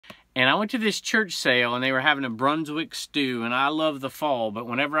And I went to this church sale and they were having a Brunswick stew, and I love the fall, but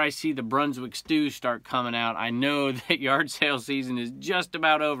whenever I see the Brunswick stew start coming out, I know that yard sale season is just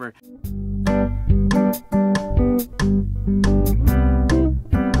about over.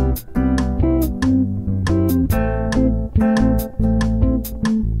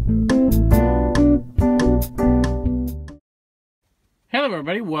 Hello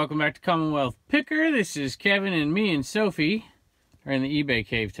everybody, welcome back to Commonwealth Picker. This is Kevin, and me and Sophie are in the eBay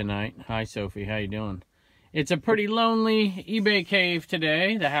cave tonight. Hi Sophie, how you doing? It's a pretty lonely eBay cave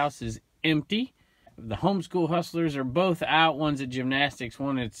today. The house is empty. The homeschool hustlers are both out. One's at gymnastics,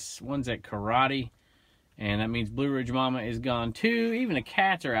 one's at karate. And that means Blue Ridge Mama is gone too. Even the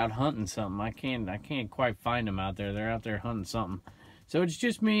cats are out hunting something. I can't quite find them out there. They're out there hunting something. So it's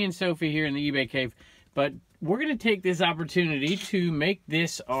just me and Sophie here in the eBay cave. But we're going to take this opportunity to make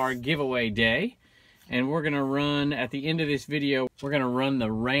this our giveaway day. And we're going to run, at the end of this video, we're going to run the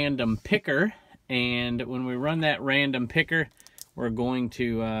random picker. And when we run that random picker, we're going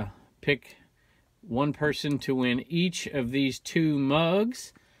to pick one person to win each of these 2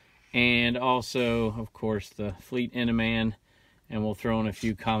 mugs. And also, of course, the Fleet Eneman. And we'll throw in a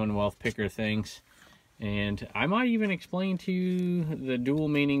few Commonwealth Picker things. And I might even explain to you the dual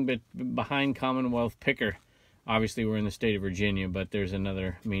meaning behind Commonwealth Picker. Obviously, we're in the state of Virginia, but there's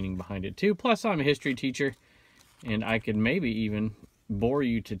another meaning behind it too. Plus, I'm a history teacher, and I could maybe even bore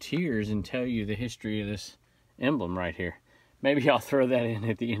you to tears and tell you the history of this emblem right here. Maybe I'll throw that in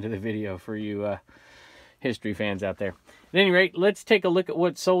at the end of the video for you history fans out there. At any rate, let's take a look at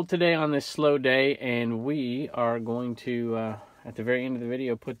what sold today on this slow day, and we are going to, at the very end of the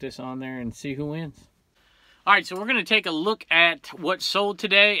video, put this on there and see who wins. All right, so we're going to take a look at what sold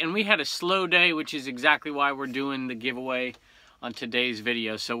today, and we had a slow day, which is exactly why we're doing the giveaway on today's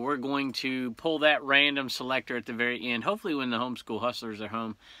video. So we're going to pull that random selector at the very end, hopefully when the homeschool hustlers are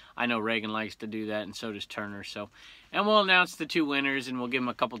home. I know Reagan likes to do that, and so does Turner. And we'll announce the 2 winners, and we'll give them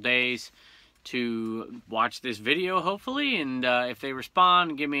a couple days to watch this video, hopefully. And if they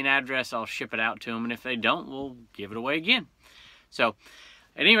respond, give me an address, I'll ship it out to them. And if they don't, we'll give it away again. So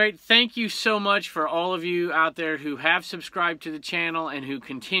at any rate, thank you so much for all of you out there who have subscribed to the channel and who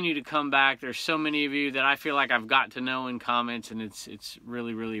continue to come back. There's so many of you that I feel like I've got to know in comments, and it's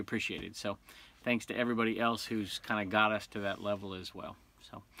really, really appreciated. So thanks to everybody else who's kind of got us to that level as well.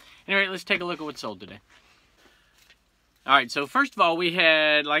 So anyway, let's take a look at what sold today. All right, so first of all, we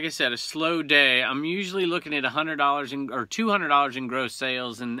had, like I said, a slow day. I'm usually looking at $100 or $200 in gross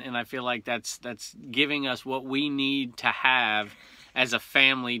sales, and I feel like that's giving us what we need to have as a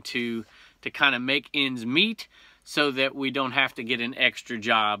family to kind of make ends meet so that we don't have to get an extra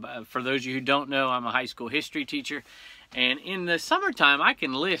job. For those of you who don't know, I'm a high school history teacher, and in the summertime I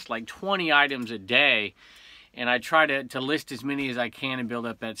can list like 20 items a day, and I try to list as many as I can and build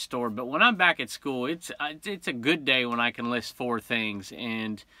up that store. But when I'm back at school, it's a good day when I can list 4 things,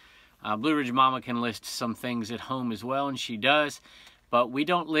 and Blue Ridge Mama can list some things at home as well, and she does. But we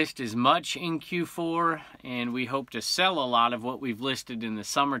don't list as much in Q4, and we hope to sell a lot of what we've listed in the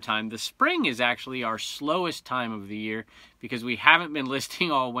summertime. The spring is actually our slowest time of the year because we haven't been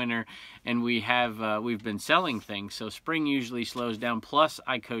listing all winter, and we've been selling things. So spring usually slows down. Plus,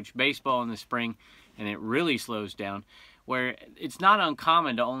 I coach baseball in the spring, and it really slows down. Where it's not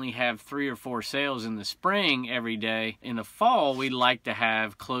uncommon to only have 3 or 4 sales in the spring every day. In the fall, we like to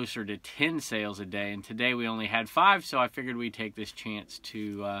have closer to 10 sales a day, and today we only had 5, so I figured we'd take this chance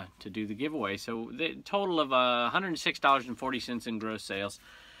to do the giveaway. So the total of $106.40 in gross sales,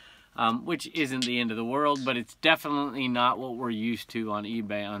 which isn't the end of the world, but it's definitely not what we're used to on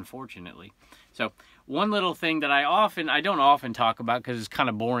eBay, unfortunately. So one little thing that I don't often talk about because it's kind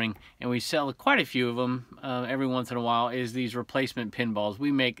of boring, and we sell quite a few of them every once in a while, is these replacement pinballs.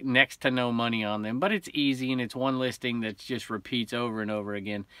 We make next to no money on them, but it's easy, and it's one listing that just repeats over and over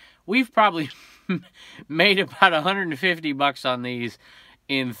again. We've probably made about 150 bucks on these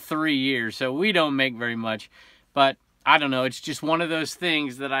in 3 years, so we don't make very much. But I don't know, it's just one of those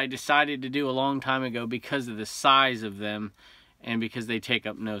things that I decided to do a long time ago because of the size of them, and because they take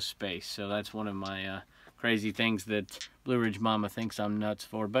up no space. So that's one of my crazy things that Blue Ridge Mama thinks I'm nuts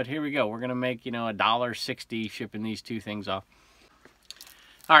for. But here we go. We're going to make, $1.60 shipping these 2 things off.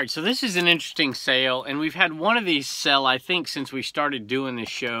 All right, so this is an interesting sale, and we've had one of these sell, I think, since we started doing this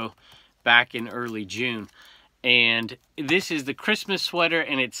show back in early June. And this is the Christmas sweater,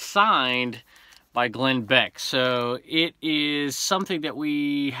 and it's signed by Glenn Beck. So it is something that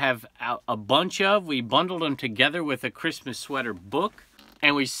we have a bunch of. We bundled them together with a Christmas sweater book,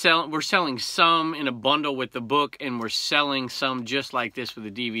 and we're selling some in a bundle with the book, and we're selling some just like this with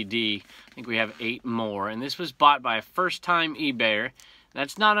a DVD. I think we have 8 more, and this was bought by a first-time eBayer.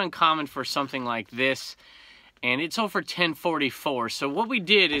 That's not uncommon for something like this. And it sold for $10.44. So what we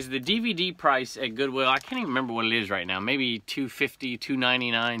did is the DVD price at Goodwill, I can't even remember what it is right now, maybe $2.50,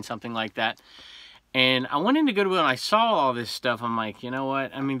 $2.99, something like that. And I went into Goodwill and I saw all this stuff. I'm like, you know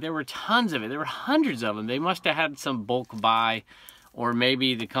what? I mean, there were tons of it. There were hundreds of them. They must have had some bulk buy, or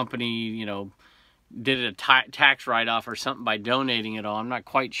maybe the company, you know, did a tax write-off or something by donating it all. I'm not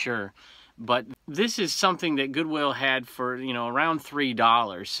quite sure. But this is something that Goodwill had for, you know, around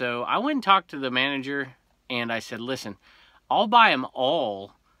 $3. So I went and talked to the manager and I said, listen, I'll buy them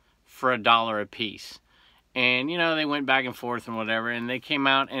all for $1 a piece. And, you know, they went back and forth and whatever, and they came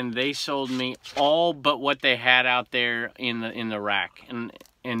out and they sold me all but what they had out there in the rack,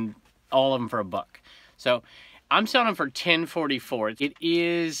 and all of them for $1. So I'm selling them for $10.44. It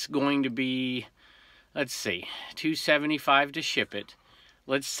is going to be, let's see, $2.75 to ship it.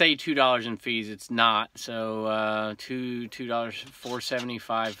 Let's say $2 in fees. It's not. So $2,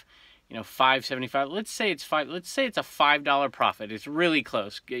 $4.75. You know, $5.75. Let's say it's a $5 profit. It's really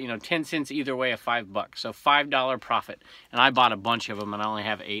close. You know, 10 cents either way, $5. So $5 profit. And I bought a bunch of them, and I only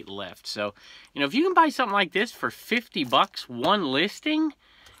have 8 left. So, you know, if you can buy something like this for $50, one listing,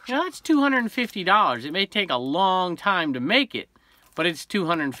 you know, that's $250. It may take a long time to make it, but it's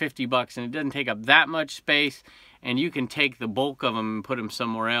 $250, and it doesn't take up that much space. And you can take the bulk of them and put them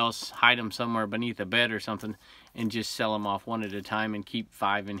somewhere else, hide them somewhere beneath a bed or something, and just sell them off one at a time and keep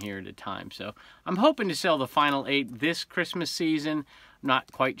 5 in here at a time. So I'm hoping to sell the final 8 this Christmas season. I'm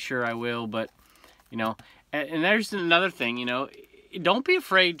not quite sure I will, but, you know, and there's another thing, you know, don't be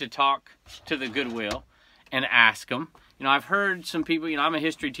afraid to talk to the Goodwill and ask them. You know, I've heard some people, you know, I'm a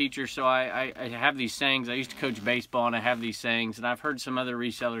history teacher, so I have these sayings. I used to coach baseball, and I have these sayings, and I've heard some other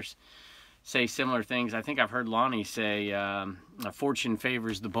resellers say similar things. I think I've heard Lonnie say, fortune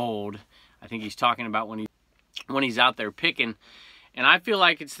favors the bold. I think he's talking about when he's out there picking. And I feel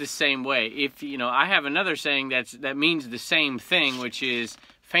like it's the same way. If, you know, I have another saying that means the same thing, which is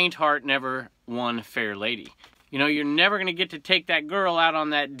faint heart never won fair lady. You know, you're never going to get to take that girl out on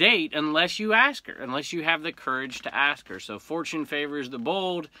that date unless you ask her, unless you have the courage to ask her. So fortune favors the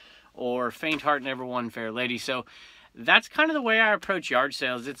bold, or faint heart never won fair lady. So that's kind of the way I approach yard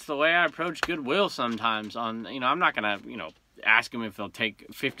sales. It's the way I approach Goodwill sometimes. You know, I'm not going to, you know, ask them if they'll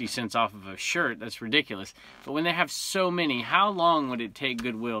take 50 cents off of a shirt. That's ridiculous. But when they have so many, how long would it take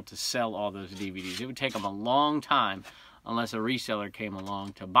Goodwill to sell all those DVDs? It would take them a long time unless a reseller came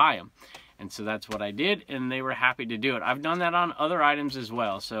along to buy them. And so that's what I did, and they were happy to do it. I've done that on other items as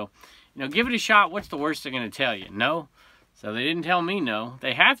well. So, you know, give it a shot. What's the worst they're going to tell you? No? So they didn't tell me no.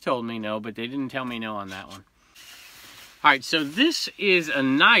 They have told me no, but they didn't tell me no on that one. All right, so this is a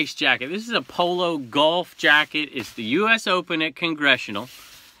nice jacket. This is a polo golf jacket. It's the U.S. Open at Congressional,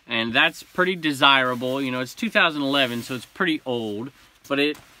 and that's pretty desirable. You know, it's 2011, so it's pretty old, but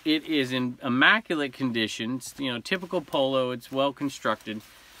it is in immaculate condition. It's, you know, typical polo. It's well constructed.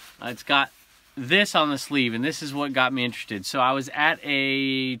 It's got this on the sleeve, and this is what got me interested. So I was at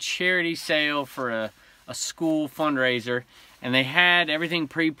a charity sale for a school fundraiser, and they had everything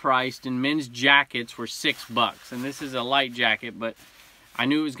pre-priced, and men's jackets were $6. And this is a light jacket, but I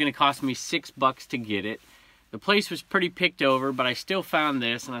knew it was going to cost me $6 to get it. The place was pretty picked over, but I still found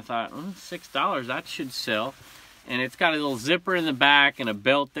this, and I thought, oh, $6, that should sell. And it's got a little zipper in the back and a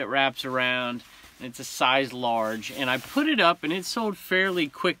belt that wraps around. And it's a size large, and I put it up, and it sold fairly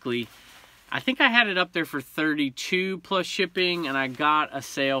quickly. I think I had it up there for $32 plus shipping, and I got a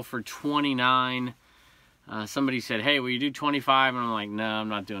sale for $29. Somebody said, hey, will you do 25? And I'm like, no, I'm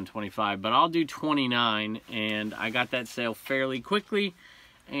not doing 25, but I'll do 29. And I got that sale fairly quickly,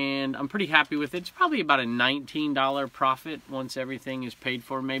 and I'm pretty happy with it. It's probably about a $19 profit once everything is paid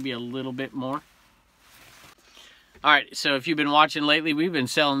for, maybe a little bit more. All right, so if you've been watching lately, we've been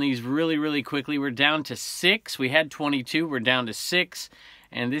selling these really, really quickly. We're down to 6. We had 22. We're down to 6.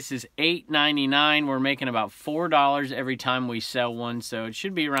 And this is $8.99. We're making about $4 every time we sell one. So it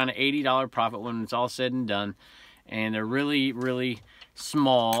should be around an $80 profit when it's all said and done. And they're really, really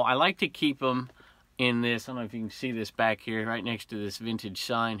small. I like to keep them in this. I don't know if you can see this back here, right next to this vintage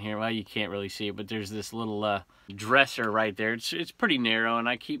sign here. Well, you can't really see it, but there's this little dresser right there. It's pretty narrow, and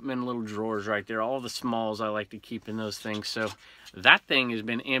I keep them in little drawers right there. All the smalls I like to keep in those things. So that thing has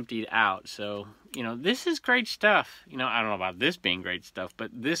been emptied out. So, you know, this is great stuff. You know, I don't know about this being great stuff, but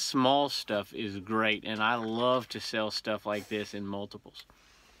this small stuff is great, and I love to sell stuff like this in multiples.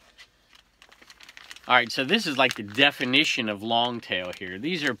 All right, so this is like the definition of long tail here.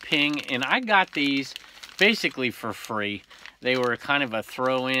 These are Ping, and I got these basically for free. They were kind of a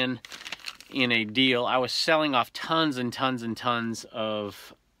throw-in in a deal. I was selling off tons and tons and tons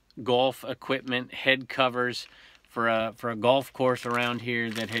of golf equipment, head covers for a golf course around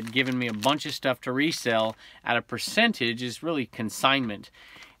here that had given me a bunch of stuff to resell at a percentage. Is really consignment.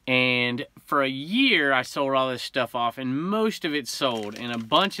 And for a year, I sold all this stuff off, and most of it sold, and a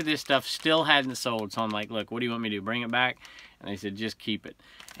bunch of this stuff still hadn't sold. So I'm like, look, what do you want me to do? Bring it back? And they said, just keep it.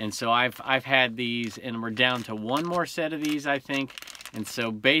 And so I've had these, and we're down to one more set of these, I think. And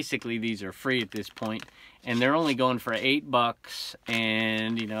so basically, these are free at this point, and they're only going for $8,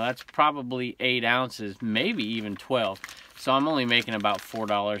 and you know, that's probably 8 ounces, maybe even 12. So I'm only making about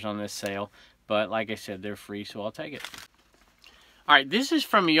 $4 on this sale, but like I said, they're free, so I'll take it. All right, this is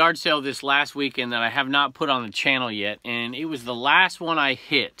from a yard sale this last weekend that I have not put on the channel yet, and it was the last one I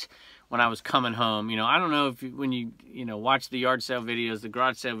hit when I was coming home. You know, I don't know if when you watch the yard sale videos, the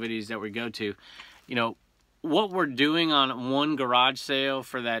garage sale videos that we go to, you know, what we're doing on one garage sale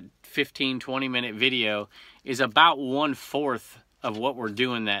for that 15-20 minute video is about 1/4 of what we're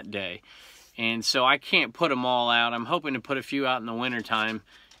doing that day. And so I can't put them all out. I'm hoping to put a few out in the winter time,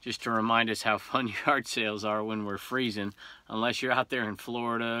 just to remind us how fun yard sales are when we're freezing, unless you're out there in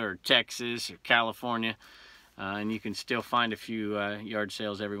Florida or Texas or California. And you can still find a few yard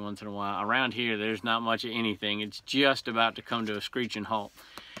sales every once in a while. Around here, there's not much of anything. It's just about to come to a screeching halt.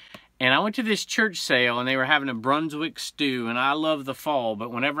 And I went to this church sale, and they were having a Brunswick stew, and I love the fall,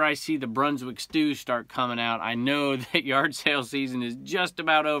 but whenever I see the Brunswick stew start coming out, I know that yard sale season is just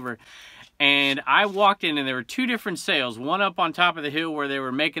about over. And I walked in, and there were 2 different sales, one up on top of the hill where they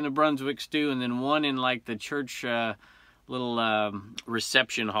were making the Brunswick stew, and then one in like the church little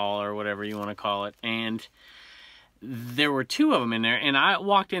reception hall or whatever you want to call it. And there were 2 of them in there, and I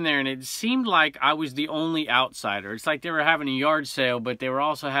walked in there, and it seemed like I was the only outsider. It's like they were having a yard sale, but they were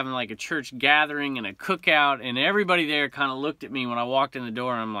also having like a church gathering and a cookout, and everybody there kind of looked at me when I walked in the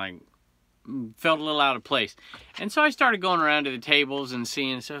door, and I'm like, felt a little out of place. And so I started going around to the tables and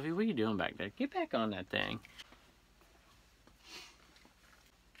seeing, Sophie, what are you doing back there? Get back on that thing.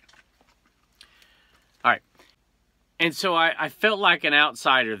 All right. And so I felt like an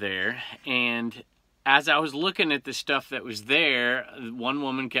outsider there, and as I was looking at the stuff that was there, one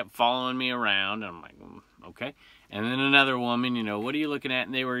woman kept following me around. I'm like, okay. And then another woman, you know, what are you looking at?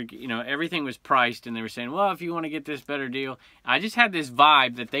 And they were, you know, everything was priced, and they were saying, well, if you want to get this better deal. I just had this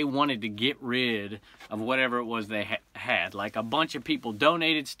vibe that they wanted to get rid of whatever it was they had. Like a bunch of people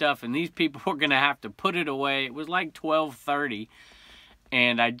donated stuff, and these people were going to have to put it away. It was like 12:30.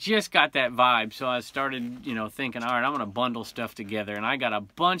 And I just got that vibe, so I started, you know, thinking, all right, I'm going to bundle stuff together. And I got a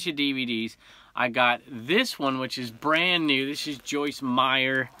bunch of DVDs. I got this one, which is brand new. This is Joyce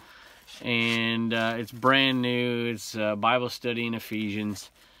Meyer, and it's brand new. It's Bible study in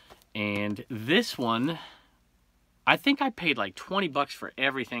Ephesians. And this one, I think I paid like 20 bucks for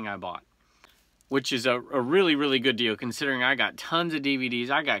everything I bought, which is a really, really good deal, considering I got tons of DVDs,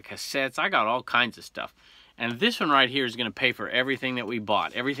 I got cassettes, I got all kinds of stuff. And this one right here is going to pay for everything that we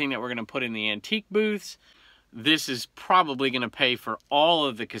bought, everything that we're going to put in the antique booths. This is probably going to pay for all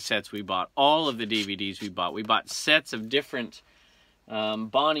of the cassettes we bought, all of the DVDs we bought. We bought sets of different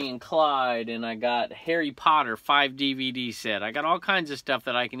Bonnie and Clyde, and I got Harry Potter 5 DVD set. I got all kinds of stuff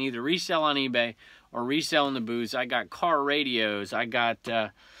that I can either resell on eBay or resell in the booths. I got car radios. I got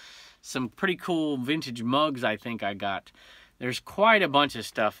some pretty cool vintage mugs I think I got. There's quite a bunch of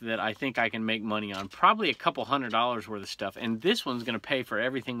stuff that I think I can make money on. Probably a couple $100 worth of stuff. And this one's going to pay for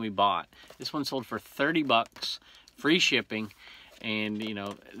everything we bought. This one sold for 30 bucks, free shipping. And, you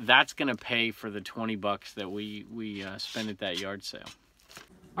know, that's going to pay for the 20 bucks that we spent at that yard sale.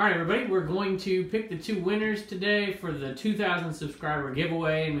 All right, everybody, we're going to pick the 2 winners today for the 2,000 subscriber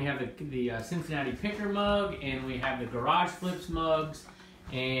giveaway. And we have the Cincinnati Picker mug, and we have the Garage Flips mugs,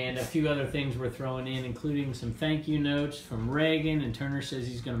 and a few other things we're throwing in, including some thank you notes from Reagan, and Turner says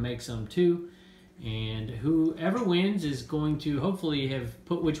he's going to make some too. And whoever wins is going to hopefully have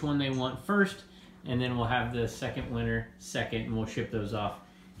put which one they want first, and then we'll have the second winner second, and we'll ship those off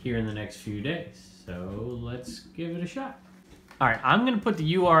here in the next few days. So let's give it a shot. All right, I'm going to put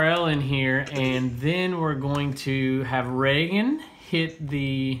the URL in here, and then we're going to have Reagan hit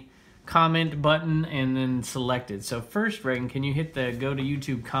the comment button and then select it. So first, Reagan, can you hit the go to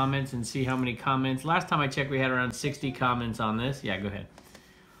YouTube comments and see how many comments? Last time I checked, we had around 60 comments on this. Yeah, go ahead.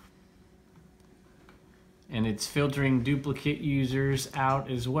 And it's filtering duplicate users out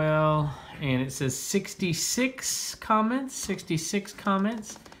as well. And it says 66 comments, 66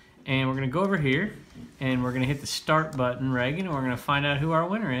 comments. And we're going to go over here, and we're going to hit the start button, Reagan, and we're going to find out who our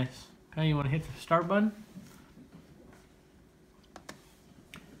winner is. Okay, you want to hit the start button?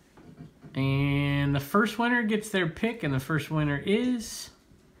 And the first winner gets their pick, and the first winner is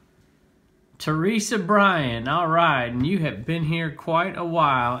Teresa Bryan, all right, and you have been here quite a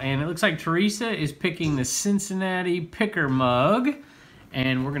while, and it looks like Teresa is picking the Cincinnati Picker mug,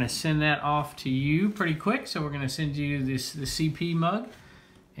 and we're going to send that off to you pretty quick. So we're going to send you the CP mug,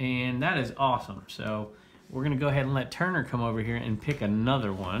 and that is awesome. So we're going to go ahead and let Turner come over here and pick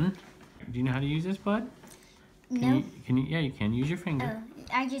another one. Do you know how to use this, bud? No. Yeah, you can. Use your finger. Oh,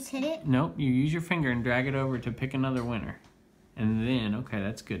 I just hit it? Nope, you use your finger and drag it over to pick another winner. And then, okay,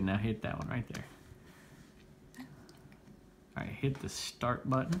 that's good. Now hit that one right there. All right, hit the start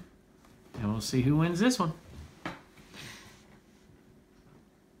button, and we'll see who wins this one.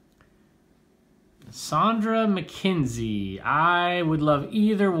 Sandra McKenzie. I would love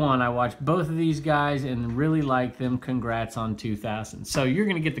either one. I watched both of these guys and really like them. Congrats on 2000. So you're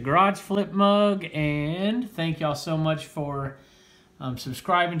going to get the garage flip mug, and thank y'all so much for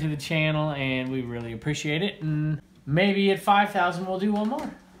subscribing to the channel, and we really appreciate it. And maybe at 5,000 we'll do one more.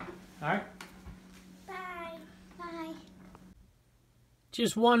 All right. Bye. Bye.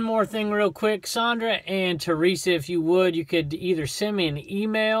 Just one more thing real quick. Sandra and Teresa, if you would, you could either send me an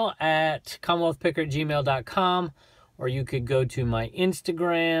email at commonwealthpicker@gmail.com, or you could go to my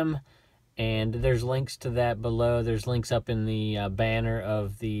Instagram, and there's links to that below. There's links up in the banner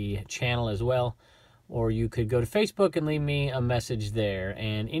of the channel as well. Or you could go to Facebook and leave me a message there.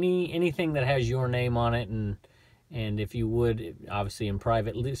 And anything that has your name on it, and if you would, obviously in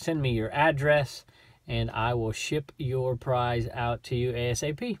private, send me your address, and I will ship your prize out to you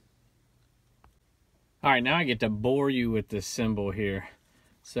ASAP. All right, now I get to bore you with this symbol here.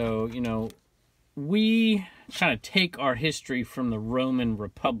 So, you know, we kind of take our history from the Roman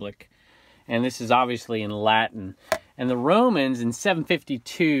Republic, and this is obviously in Latin. And the Romans in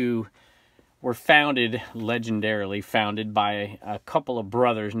 752 were legendarily founded by a couple of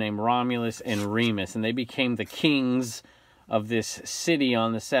brothers named Romulus and Remus, and they became the kings of this city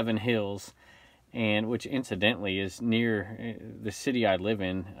on the Seven Hills, and which incidentally is near the city I live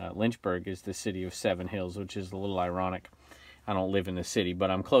in. Lynchburg is the city of Seven Hills, which is a little ironic. I don't live in the city,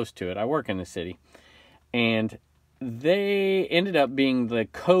 but I'm close to it. I work in the city. And they ended up being the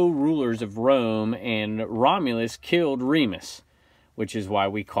co-rulers of Rome, and Romulus killed Remus, which is why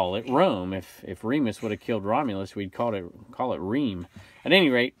we call it Rome. If Remus would have killed Romulus, we'd call it Reme. At any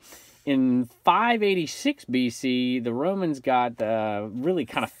rate, in 586 BC, the Romans got really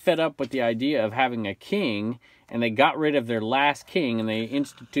kind of fed up with the idea of having a king, and they got rid of their last king, and they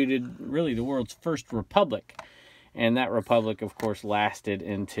instituted really the world's first republic. And that republic, of course, lasted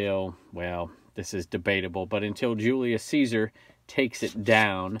until, well, this is debatable, but until Julius Caesar takes it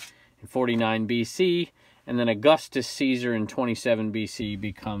down in 49 BC, and then Augustus Caesar in 27 BC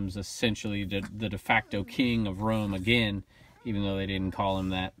becomes essentially the de facto king of Rome again, even though they didn't call him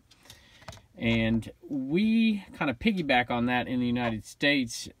that. And we kind of piggyback on that in the United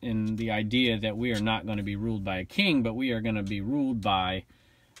States in the idea that we are not going to be ruled by a king, but we are going to be ruled by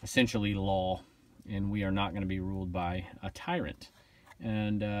essentially law, and we are not going to be ruled by a tyrant.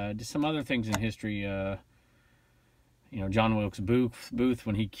 And just some other things in history, you know, John Wilkes Booth,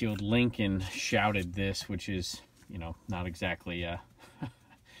 when he killed Lincoln, shouted this, which is, you know, not exactly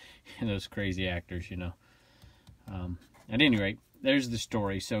those crazy actors, you know. At any rate, there's the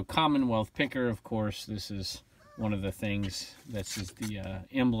story. So Commonwealth Picker, of course, this is one of the things. This is the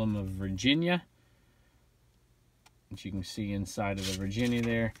emblem of Virginia, which you can see inside of the Virginia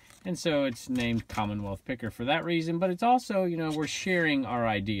there. And so it's named Commonwealth Picker for that reason. But it's also, you know, we're sharing our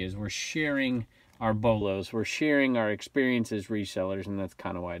ideas. We're sharing our bolos. We're sharing our experience as resellers, and that's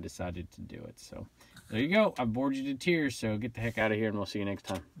kind of why I decided to do it. So there you go. I bored you to tears, so get the heck out of here, and we'll see you next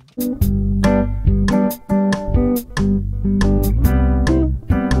time.